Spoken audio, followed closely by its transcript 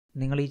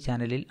നിങ്ങൾ ഈ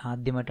ചാനലിൽ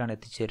ആദ്യമായിട്ടാണ്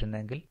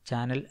എത്തിച്ചേരുന്നതെങ്കിൽ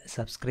ചാനൽ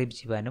സബ്സ്ക്രൈബ്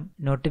ചെയ്യാനും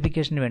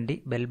നോട്ടിഫിക്കേഷന് വേണ്ടി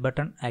ബെൽ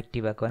ബട്ടൺ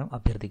ആക്റ്റീവ് ആക്കാനും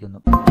അഭ്യർത്ഥിക്കുന്നു.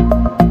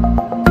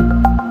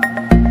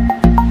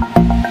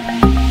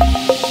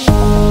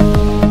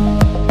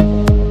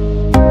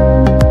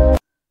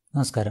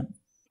 നമസ്കാരം.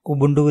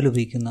 ഉബുണ്ടുവിൽ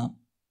ഉപയോഗിക്കുന്ന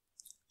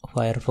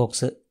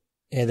ഫയർഫോക്സ്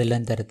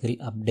ഏതെല്ലാം തരത്തിൽ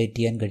അപ്ഡേറ്റ്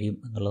ചെയ്യാൻ കഴിയും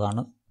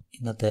എന്നുള്ളതാണ്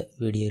ഇന്നത്തെ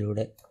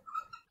വീഡിയോയിലൂടെ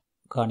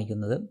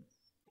കാണിക്കുന്നത്.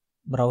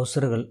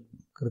 ബ്രൗസറുകൾ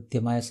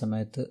കൃത്യമായ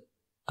സമയത്ത്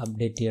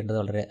അപ്ഡേറ്റ് ചെയ്യേണ്ടത്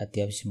വളരെ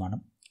അത്യാവശ്യമാണ്.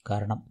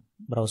 കാരണം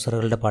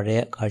ബ്രൗസറുകളുടെ പഴയ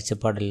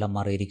കാഴ്ചപ്പാടെല്ലാം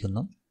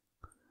മാറിയിരിക്കുന്നു.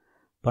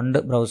 പണ്ട്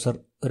ബ്രൗസർ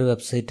ഒരു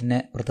വെബ്സൈറ്റിനെ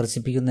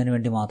പ്രദർശിപ്പിക്കുന്നതിന്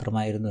വേണ്ടി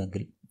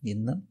മാത്രമായിരുന്നുവെങ്കിൽ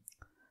ഇന്ന്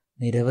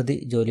നിരവധി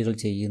ജോലികൾ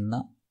ചെയ്യുന്ന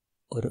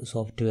ഒരു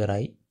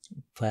സോഫ്റ്റ്വെയറായി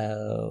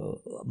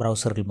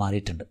ബ്രൗസറുകൾ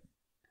മാറിയിട്ടുണ്ട്.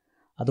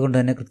 അതുകൊണ്ട്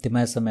തന്നെ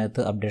കൃത്യമായ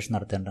സമയത്ത് അപ്ഡേഷൻ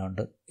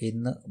നടത്തേണ്ടതുണ്ട്.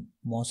 ഇന്ന്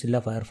മോസില്ല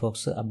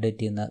ഫയർഫോക്സ്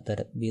അപ്ഡേറ്റ് ചെയ്യുന്ന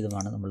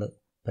വിധമാണ് നമ്മൾ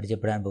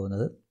പരിചയപ്പെടാൻ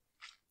പോകുന്നത്.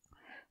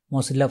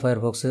 മോസില്ല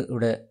ഫയർഫോക്സ്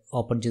ഇവിടെ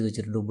ഓപ്പൺ ചെയ്ത്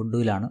വെച്ചിട്ടുണ്ട്.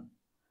 ഉബുണ്ടുവിലാണ്.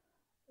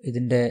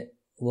 ഇതിൻ്റെ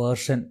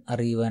വേർഷൻ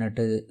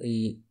അറിയുവാനായിട്ട്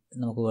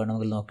നമുക്ക്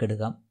വേണമെങ്കിൽ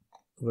നോക്കിയെടുക്കാം.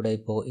 ഇവിടെ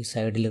ഇപ്പോൾ ഈ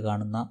സൈഡിൽ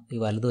കാണുന്ന ഈ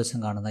വലതുവശം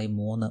കാണുന്ന ഈ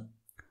 3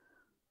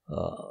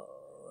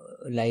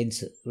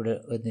 ലൈൻസ് ഇവിടെ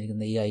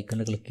വന്നിരിക്കുന്ന ഈ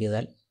ഐക്കണിൽ ക്ലിക്ക്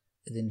ചെയ്താൽ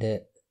ഇതിൻ്റെ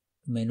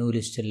മെനു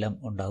ലിസ്റ്റ് എല്ലാം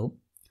ഉണ്ടാകും.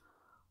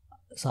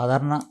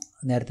 സാധാരണ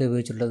നേരത്തെ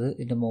ഉപയോഗിച്ചിട്ടുള്ളത്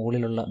ഇതിൻ്റെ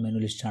മുകളിലുള്ള മെനു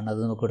ലിസ്റ്റാണ്.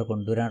 അത് നമുക്കിവിടെ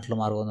കൊണ്ടുവരാനായിട്ടുള്ള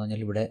മാർഗ്ഗം എന്ന്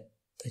പറഞ്ഞാൽ ഇവിടെ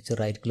വെച്ച്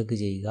റൈറ്റ് ക്ലിക്ക്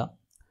ചെയ്യുക,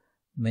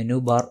 മെനു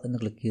ബാർ എന്ന്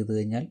ക്ലിക്ക് ചെയ്ത്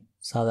കഴിഞ്ഞാൽ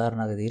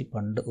സാധാരണഗതിയിൽ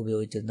പണ്ട്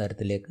ഉപയോഗിച്ചിരുന്ന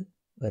തരത്തിലേക്ക്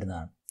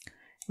വരുന്നതാണ്.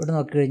 ഇവിടെ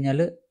നോക്കിക്കഴിഞ്ഞാൽ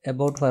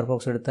എബൌട്ട്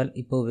ഫയർഫോക്സ് എടുത്താൽ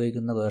ഇപ്പോൾ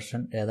ഉപയോഗിക്കുന്ന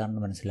വേർഷൻ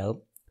ഏതാണെന്ന് മനസ്സിലാകും.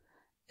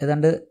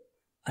 ഏതാണ്ട്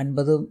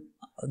 50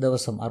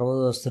 ദിവസം 60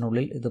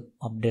 ദിവസത്തിനുള്ളിൽ ഇത്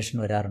അപ്ഡേഷൻ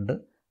വരാറുണ്ട്.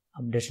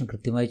 അപ്ഡേഷൻ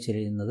കൃത്യമായി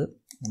ചെയ്യുന്നത്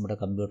നമ്മുടെ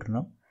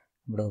കമ്പ്യൂട്ടറിനും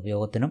നമ്മുടെ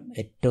ഉപയോഗത്തിനും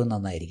ഏറ്റവും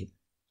നന്നായിരിക്കും.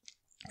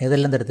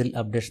 ഏതെല്ലാം തരത്തിൽ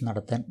അപ്ഡേഷൻ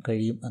നടത്താൻ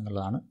കഴിയും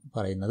എന്നുള്ളതാണ്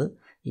പറയുന്നത്.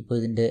 ഇപ്പോൾ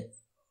ഇതിൻ്റെ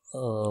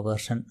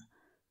വേർഷൻ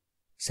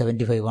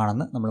 75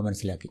 ആണെന്ന് നമ്മൾ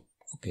മനസ്സിലാക്കി.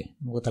 ഓക്കെ,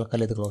 നമുക്ക്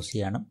തൽക്കാലം ഇത് ക്ലോസ്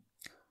ചെയ്യണം.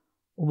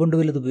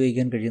 ഉബുണ്ടുവിൽ ഇത്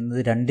ഉപയോഗിക്കാൻ കഴിയുന്നത്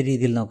 2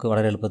 രീതിയിൽ നമുക്ക്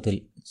വളരെ എളുപ്പത്തിൽ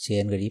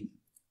ചെയ്യാൻ കഴിയും.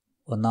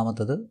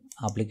 ഒന്നാമത്തത്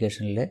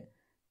ആപ്ലിക്കേഷനിലെ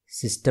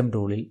സിസ്റ്റം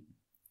ടൂളിൽ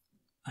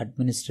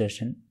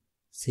administration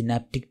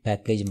synaptic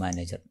package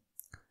manager.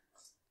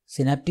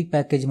 Synaptic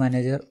package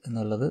manager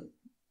എന്നുള്ളത്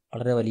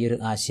വളരെ വലിയൊരു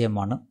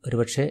ആശയമാണ്.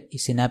 ഒരുപക്ഷെ ഈ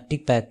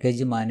സിനാപ്റ്റിക്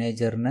പാക്കേജ്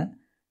മാനേജറിന്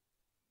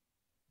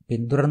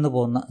പിന്തുടർന്നു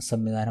പോകുന്ന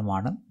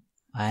സംവിധാനമാണ്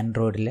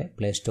ആൻഡ്രോയിഡിലെ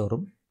പ്ലേ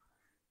സ്റ്റോറും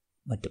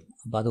മറ്റും.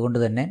 അപ്പോൾ അതുകൊണ്ട്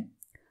തന്നെ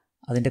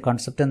അതിൻ്റെ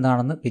കൺസെപ്റ്റ്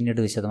എന്താണെന്ന് പിന്നീട്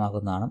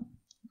വിശദമാക്കുന്നതാണ്.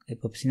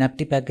 ഇപ്പോൾ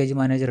സിനാപ്റ്റിക് പാക്കേജ്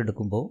മാനേജർ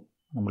എടുക്കുമ്പോൾ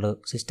നമ്മൾ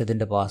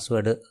സിസ്റ്റത്തിൻ്റെ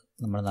പാസ്വേഡ്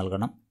നമ്മൾ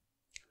നൽകണം.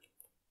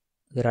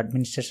 ഇതൊരു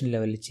അഡ്മിനിസ്ട്രേഷൻ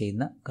ലെവലിൽ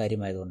ചെയ്യുന്ന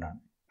കാര്യമായതുകൊണ്ടാണ്.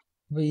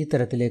 അപ്പോൾ ഈ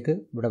തരത്തിലേക്ക്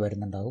ഇവിടെ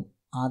വരുന്നുണ്ടാകും.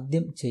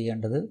 ആദ്യം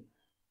ചെയ്യേണ്ടത്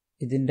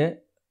ഇതിൻ്റെ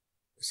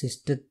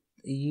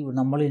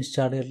നമ്മൾ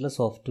ഇൻസ്റ്റാൾ ചെയ്തിട്ടുള്ള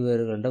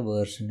സോഫ്റ്റ്വെയറുകളുടെ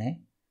വേർഷനെ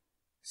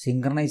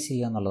സിങ്ക്രണൈസ്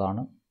ചെയ്യുക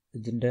എന്നുള്ളതാണ്.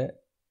 ഇതിൻ്റെ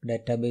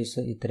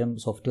ഡാറ്റാബേസ് ഇത്തരം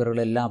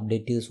സോഫ്റ്റ്വെയറുകളെല്ലാം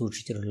അപ്ഡേറ്റ് ചെയ്ത്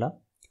സൂക്ഷിച്ചിട്ടുള്ള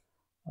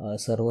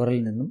സെർവറിൽ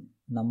നിന്നും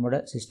നമ്മുടെ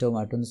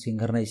സിസ്റ്റവുമായിട്ടൊന്ന്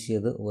സിങ്ക്രണൈസ്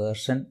ചെയ്ത്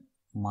വേർഷൻ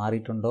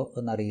മാറിയിട്ടുണ്ടോ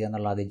എന്നറിയുക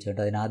എന്നുള്ള ആദ്യം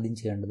ചെയ്യേണ്ടത്. അതിനാദ്യം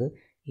ചെയ്യേണ്ടത്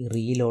ഈ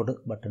റീലോഡ്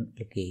ബട്ടൺ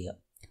ക്ലിക്ക് ചെയ്യുക.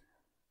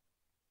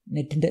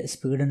 നെറ്റിൻ്റെ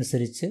സ്പീഡ്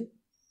അനുസരിച്ച്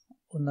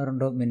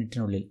 1-2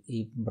 മിനിറ്റിനുള്ളിൽ ഈ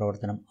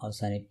പ്രവർത്തനം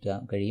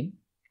അവസാനിപ്പിക്കാൻ കഴിയും.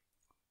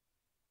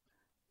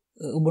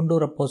 ഉബുണ്ടു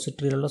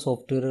റെപ്പോസിറ്ററിയിലുള്ള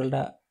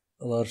സോഫ്റ്റ്വെയറുകളുടെ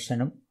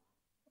വേർഷനും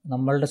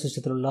നമ്മളുടെ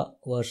സിസ്റ്റത്തിലുള്ള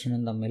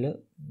വേർഷനും തമ്മിൽ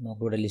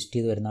നമുക്കിവിടെ ലിസ്റ്റ്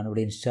ചെയ്ത് വരുന്നതാണ്.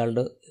 ഇവിടെ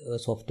ഇൻസ്റ്റാൾഡ്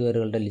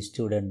സോഫ്റ്റ്വെയറുകളുടെ ലിസ്റ്റ്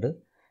ഇവിടെ ഉണ്ട്.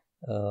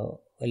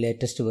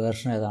 ലേറ്റസ്റ്റ്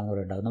വേർഷൻ ഏതാണെന്ന്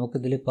ഇവിടെ ഉണ്ടാകും.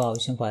 നമുക്കിതിലിപ്പോൾ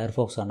ആവശ്യം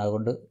ഫയർഫോക്സ് ആണ്.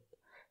 അതുകൊണ്ട്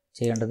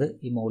ചെയ്യേണ്ടത്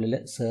ഈ മുകളിലെ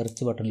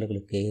സെർച്ച് ബട്ടണിൽ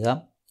ക്ലിക്ക് ചെയ്യുക,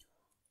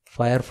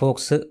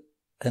 ഫയർഫോക്സ്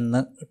എന്ന്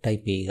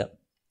ടൈപ്പ് ചെയ്യുക.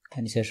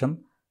 അതിനുശേഷം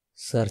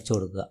സെർച്ച്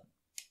കൊടുക്കുക.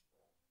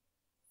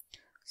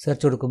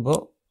 സെർച്ച് കൊടുക്കുമ്പോൾ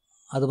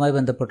അതുമായി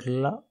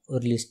ബന്ധപ്പെട്ടുള്ള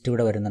ഒരു ലിസ്റ്റ്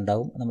ഇവിടെ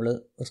വരുന്നുണ്ടാകും. നമ്മൾ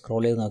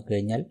സ്ക്രോൾ ചെയ്ത്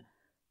നോക്കിക്കഴിഞ്ഞാൽ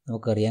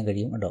നമുക്കറിയാൻ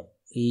കഴിയും കേട്ടോ.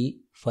 ഈ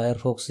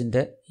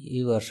ഫയർഫോക്സിൻ്റെ ഈ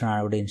വേർഷനാണ്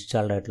ഇവിടെ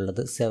ഇൻസ്റ്റാൾഡ്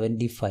ആയിട്ടുള്ളത്.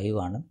 75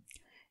 ആണ്.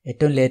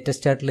 ഏറ്റവും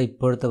ലേറ്റസ്റ്റ് ആയിട്ടുള്ള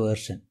ഇപ്പോഴത്തെ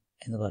വേർഷൻ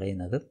എന്ന്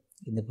പറയുന്നത്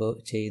ഇന്നിപ്പോൾ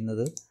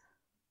ചെയ്യുന്നത്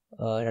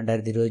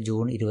 2020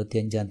 ജൂൺ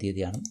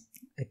 25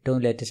 ഏറ്റവും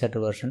ലേറ്റസ്റ്റ് ആയിട്ട്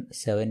വേർഷൻ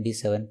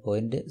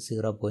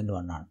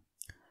 77.0.1 ആണ്.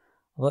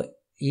 അപ്പോൾ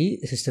ഈ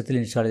സിസ്റ്റത്തിൽ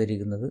ഇൻസ്റ്റാൾ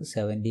ചെയ്തിരിക്കുന്നത്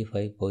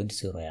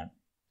 75.0 ആണ്.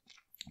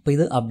 അപ്പോൾ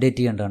ഇത് അപ്ഡേറ്റ്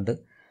ചെയ്യേണ്ടതുണ്ട്.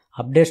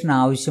 അപ്ഡേഷൻ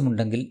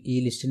ആവശ്യമുണ്ടെങ്കിൽ ഈ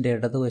ലിസ്റ്റിൻ്റെ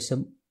ഇടതുവശം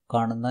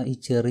കാണുന്ന ഈ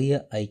ചെറിയ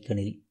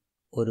ഐക്കണിൽ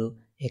ഒരു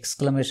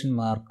എക്സ്ക്ലമേഷൻ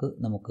മാർക്ക്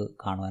നമുക്ക്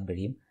കാണുവാൻ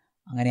കഴിയും.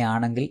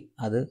 അങ്ങനെയാണെങ്കിൽ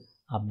അത്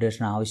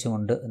അപ്ഡേഷൻ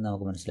ആവശ്യമുണ്ട് എന്ന്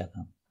നമുക്ക്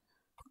മനസ്സിലാക്കാം.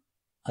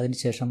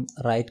 അതിനുശേഷം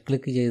റൈറ്റ്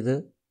ക്ലിക്ക് ചെയ്ത്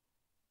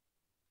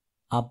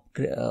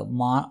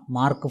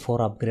മാർക്ക് ഫോർ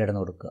അപ്ഗ്രേഡ്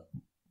എന്ന് കൊടുക്കുക.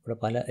 ഇവിടെ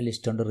പല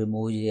ലിസ്റ്റുണ്ട്.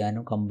 റിമൂവ്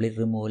ചെയ്യാനും കംപ്ലീറ്റ്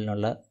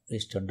റിമൂവലിനുള്ള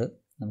ലിസ്റ്റുണ്ട്.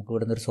 നമുക്ക്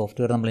ഇവിടെ നിന്നൊരു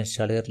സോഫ്റ്റ്വെയർ നമ്മൾ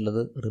ഇൻസ്റ്റാൾ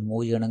ചെയ്തിട്ടുള്ളത്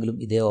റിമൂവ് ചെയ്യണമെങ്കിലും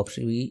ഇതേ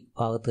ഓപ്ഷൻ ഈ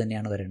ഭാഗത്ത്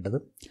തന്നെയാണ് വരേണ്ടത്.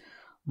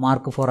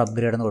 മാർക്ക് ഫോർ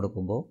അപ്ഗ്രേഡ് എന്ന്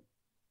കൊടുക്കുമ്പോൾ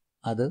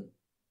അത്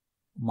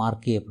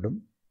മാർക്ക് ചെയ്യപ്പെടും.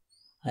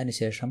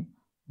 അതിനുശേഷം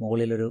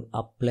മുകളിലൊരു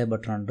അപ്ലൈ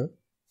ബട്ടൺ ഉണ്ട്.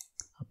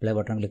 അപ്ലൈ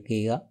ബട്ടൺ ക്ലിക്ക്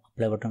ചെയ്യുക.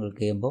 അപ്ലൈ ബട്ടൺ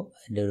ക്ലിക്ക് ചെയ്യുമ്പോൾ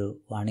അതിൻ്റെ ഒരു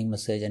വാർണിംഗ്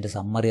മെസ്സേജ്, അതിൻ്റെ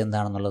സമ്മറി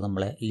എന്താണെന്നുള്ളത്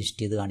നമ്മളെ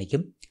ലിസ്റ്റ് ചെയ്ത്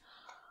കാണിക്കും.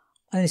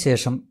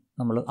 അതിനുശേഷം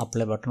നമ്മൾ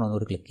അപ്ലൈ ബട്ടൺ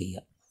ഒന്നുകൂടി ക്ലിക്ക് ചെയ്യുക.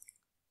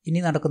 ഇനി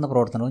നടക്കുന്ന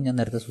പ്രവർത്തനവും ഞാൻ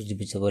നേരത്തെ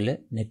സൂചിപ്പിച്ച പോലെ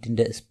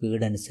നെറ്റിൻ്റെ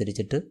സ്പീഡ്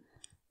അനുസരിച്ചിട്ട്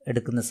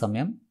എടുക്കുന്ന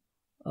സമയം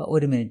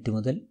 1 മിനിറ്റ്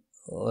മുതൽ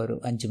ഒരു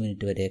 5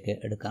 മിനിറ്റ് വരെയൊക്കെ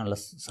എടുക്കാനുള്ള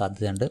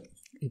സാധ്യതയുണ്ട്.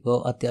 ഇപ്പോൾ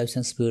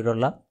അത്യാവശ്യം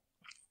സ്പീഡുള്ള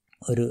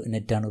ഒരു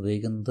നെറ്റാണ്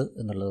ഉപയോഗിക്കുന്നത്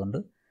എന്നുള്ളതുകൊണ്ട്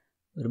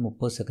ഒരു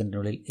 30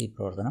 സെക്കൻഡിനുള്ളിൽ ഈ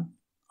പ്രവർത്തനം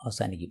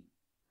അവസാനിക്കും.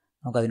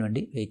 നമുക്കതിനു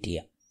വേണ്ടി വെയിറ്റ്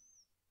ചെയ്യാം.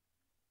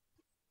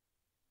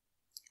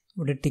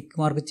 ഇവിടെ ടിക്ക്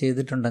മാർക്ക്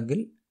ചെയ്തിട്ടുണ്ടെങ്കിൽ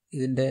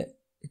ഇതിൻ്റെ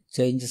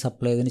ചേഞ്ചസ്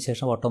അപ്ലൈ ചെയ്തതിന്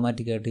ശേഷം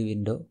ഓട്ടോമാറ്റിക്കായിട്ട് ഈ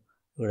വിൻഡോ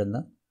ഇവിടെ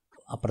നിന്ന്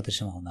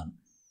അപ്രത്യക്ഷമാവുന്നതാണ്.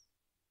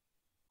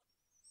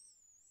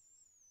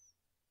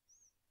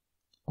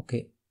 ഓക്കെ,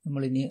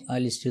 നമ്മളിനി ആ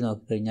ലിസ്റ്റ്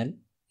നോക്കിക്കഴിഞ്ഞാൽ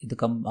ഇത്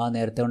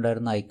നേരത്തെ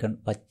ഉണ്ടായിരുന്ന ഐക്കൺ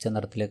പച്ച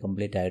നിറത്തിലെ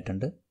കംപ്ലീറ്റ്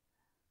ആയിട്ടുണ്ട്.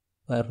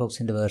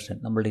 ഫയർഫോക്സിൻ്റെ വേർഷൻ,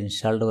 നമ്മളുടെ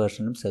ഇൻസ്റ്റാൾഡ്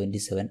വേർഷനും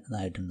 77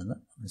 എന്നായിട്ടുണ്ടെന്ന്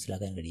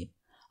മനസ്സിലാക്കാൻ കഴിയും.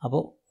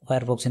 അപ്പോൾ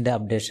ഫയർഫോക്സിൻ്റെ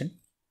അപ്ഡേഷൻ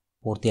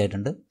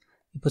പൂർത്തിയായിട്ടുണ്ട്.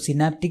 ഇപ്പോൾ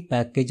സിനാപ്റ്റിക്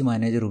പാക്കേജ്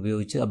മാനേജർ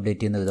ഉപയോഗിച്ച്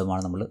അപ്ഡേറ്റ് ചെയ്യുന്ന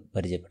വിധമാണ് നമ്മൾ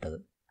പരിചയപ്പെട്ടത്.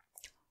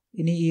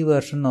 ഇനി ഈ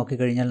വേർഷൻ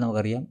നോക്കിക്കഴിഞ്ഞാൽ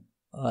നമുക്കറിയാം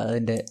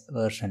അതിൻ്റെ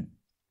വേർഷൻ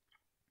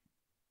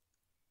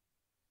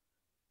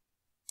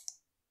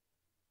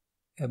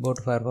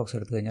എബൌട്ട് ഫയർഫോക്സ്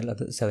എടുത്തു കഴിഞ്ഞാൽ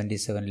അത്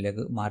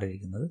 77ലേക്ക്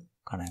മാറിയിരിക്കുന്നത്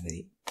കാണാൻ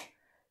കഴിയും.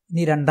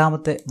 ഇനി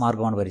രണ്ടാമത്തെ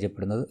മാർഗ്ഗമാണ്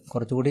പരിചയപ്പെടുന്നത്.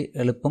 കുറച്ചുകൂടി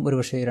എളുപ്പം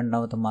ഒരുപക്ഷെ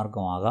രണ്ടാമത്തെ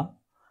മാർഗ്ഗമാകാം.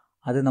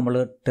 അത് നമ്മൾ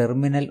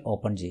ടെർമിനൽ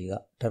ഓപ്പൺ ചെയ്യുക.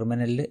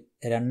 ടെർമിനലിൽ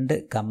 2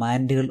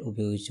 കമാൻഡുകൾ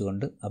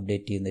ഉപയോഗിച്ചുകൊണ്ട്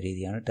അപ്ഡേറ്റ് ചെയ്യുന്ന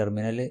രീതിയാണ്.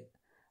 ടെർമിനൽ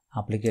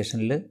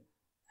ആപ്ലിക്കേഷനിൽ,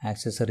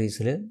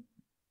 ആക്സസറീസിൽ,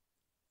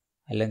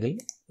 അല്ലെങ്കിൽ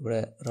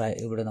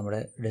ഇവിടെ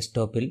നമ്മുടെ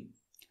ഡെസ്ക്ടോപ്പിൽ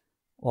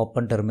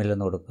ഓപ്പൺ ടെർമിനൽ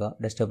എന്ന് കൊടുക്കുക.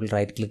 ഡെസ്ക്ടോപ്പിൽ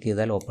റൈറ്റ് ക്ലിക്ക്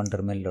ചെയ്താൽ ഓപ്പൺ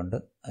ടെർമിനലുണ്ട്.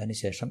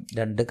 അതിനുശേഷം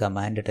 2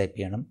 കമാൻഡ് ടൈപ്പ്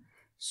ചെയ്യണം.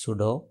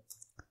 സുഡോ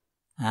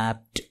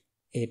apt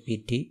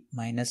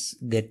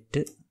 -get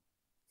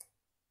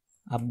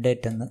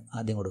update എന്ന്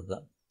ആദ്യം കൊടുക്കുക.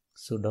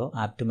 Sudo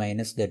apt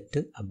 -get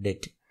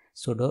update.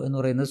 Sudo എന്ന്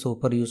പറയുന്നത്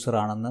സൂപ്പർ യൂസർ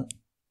ആണെന്ന്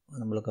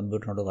നമ്മൾ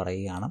കമ്പ്യൂട്ടറിനോട്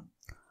പറയുകയാണ്.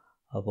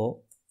 അപ്പോൾ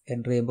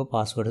എൻ്റർ ചെയ്യുമ്പോൾ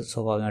പാസ്വേഡ്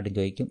സ്വാഭാവികമായിട്ടും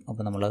ചോദിക്കും.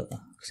 അപ്പോൾ നമ്മൾ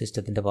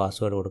സിസ്റ്റത്തിൻ്റെ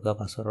പാസ്വേഡ് കൊടുക്കുക.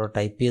 Password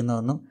type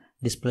ചെയ്യുന്നതൊന്നും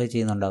display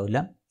ചെയ്യുന്നുണ്ടാവില്ല.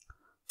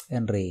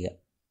 എൻ്റർ ചെയ്യുക.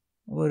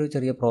 അപ്പോൾ ഒരു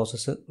ചെറിയ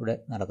പ്രോസസ്സ് ഇവിടെ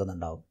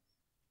നടക്കുന്നുണ്ടാവും.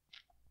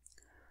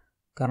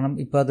 കാരണം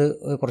ഇപ്പോൾ അത്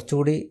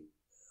കുറച്ചുകൂടി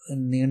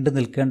നീണ്ടു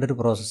നിൽക്കേണ്ട ഒരു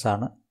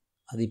പ്രോസസ്സാണ്.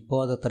 അതിപ്പോൾ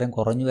അത് അത്രയും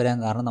കുറഞ്ഞു വരാൻ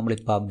കാരണം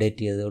നമ്മളിപ്പോൾ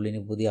അപ്ഡേറ്റ് ചെയ്തതുള്ളൂ. ഇനി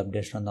പുതിയ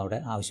അപ്ഡേഷനൊന്നും അവിടെ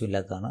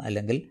ആവശ്യമില്ലാത്തതാണ്.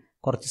 അല്ലെങ്കിൽ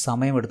കുറച്ച്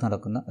സമയമെടുത്ത്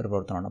നടക്കുന്ന ഒരു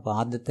പ്രവർത്തനമാണ്. അപ്പോൾ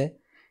ആദ്യത്തെ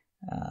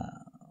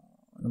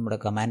നമ്മുടെ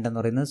കമാൻഡ് എന്ന്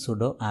പറയുന്നത്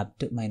സുഡോ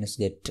apt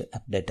 -get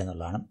update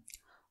എന്നുള്ളതാണ്.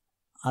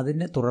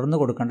 അതിന് തുടർന്ന്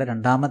കൊടുക്കേണ്ട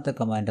രണ്ടാമത്തെ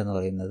കമാൻഡ് എന്ന്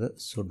പറയുന്നത്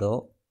sudo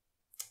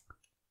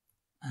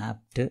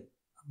apt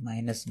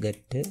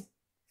 -get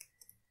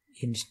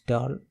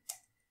install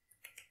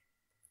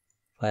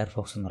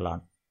Firefox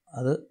എന്നുള്ളതാണ്.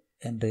 അത്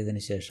എൻ്റർ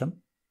ചെയ്തതിന് ശേഷം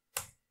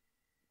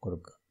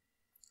കൊടുക്കുക.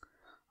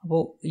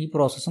 അപ്പോൾ ഈ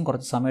പ്രോസസ്സും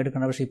കുറച്ച് സമയം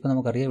എടുക്കണം. പക്ഷേ ഇപ്പോൾ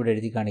നമുക്കറിയാം ഇവിടെ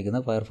എഴുതി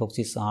കാണിക്കുന്നത് Firefox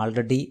is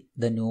already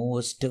the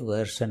newest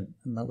version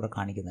എന്ന് ഇവിടെ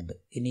കാണിക്കുന്നുണ്ട്.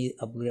 ഇനി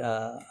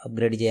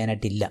അപ്ഗ്രേഡ്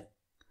ചെയ്യാനായിട്ടില്ല.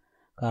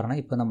 കാരണം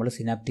ഇപ്പോൾ നമ്മൾ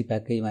സിനാപ്റ്റിക്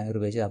പാക്കേജ് മാനേജർ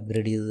ഉപയോഗിച്ച്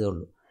അപ്ഗ്രേഡ് ചെയ്തതേ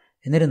ഉള്ളൂ.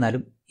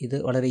 എന്നിരുന്നാലും ഇത്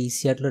വളരെ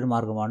ഈസി ആയിട്ടുള്ളൊരു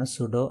മാർഗ്ഗമാണ്.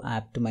 സുഡോ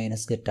apt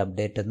 -get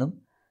update എന്നും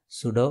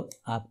sudo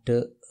apt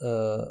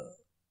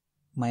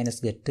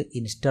 -get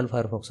install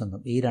Firefox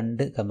എന്നും ഈ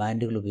 2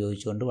 കമാൻഡുകൾ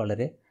ഉപയോഗിച്ചുകൊണ്ട്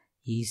വളരെ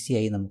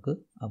ഈസിയായി നമുക്ക്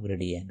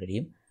അപ്ഗ്രേഡ് ചെയ്യാൻ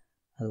കഴിയും.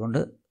 അതുകൊണ്ട്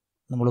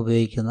നമ്മൾ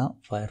ഉപയോഗിക്കുന്ന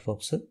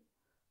ഫയർഫോക്സ്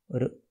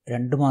ഒരു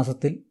 2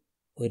 മാസത്തിൽ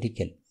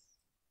ഒരിക്കൽ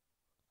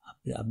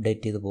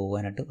അപ്ഡേറ്റ് ചെയ്ത്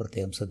പോകാനായിട്ട്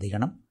പ്രത്യേകം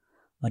ശ്രദ്ധിക്കണം.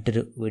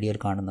 മറ്റൊരു വീഡിയോയിൽ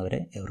കാണുന്നവരെ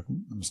എവർക്കും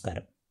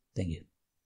നമസ്കാരം. Thank you.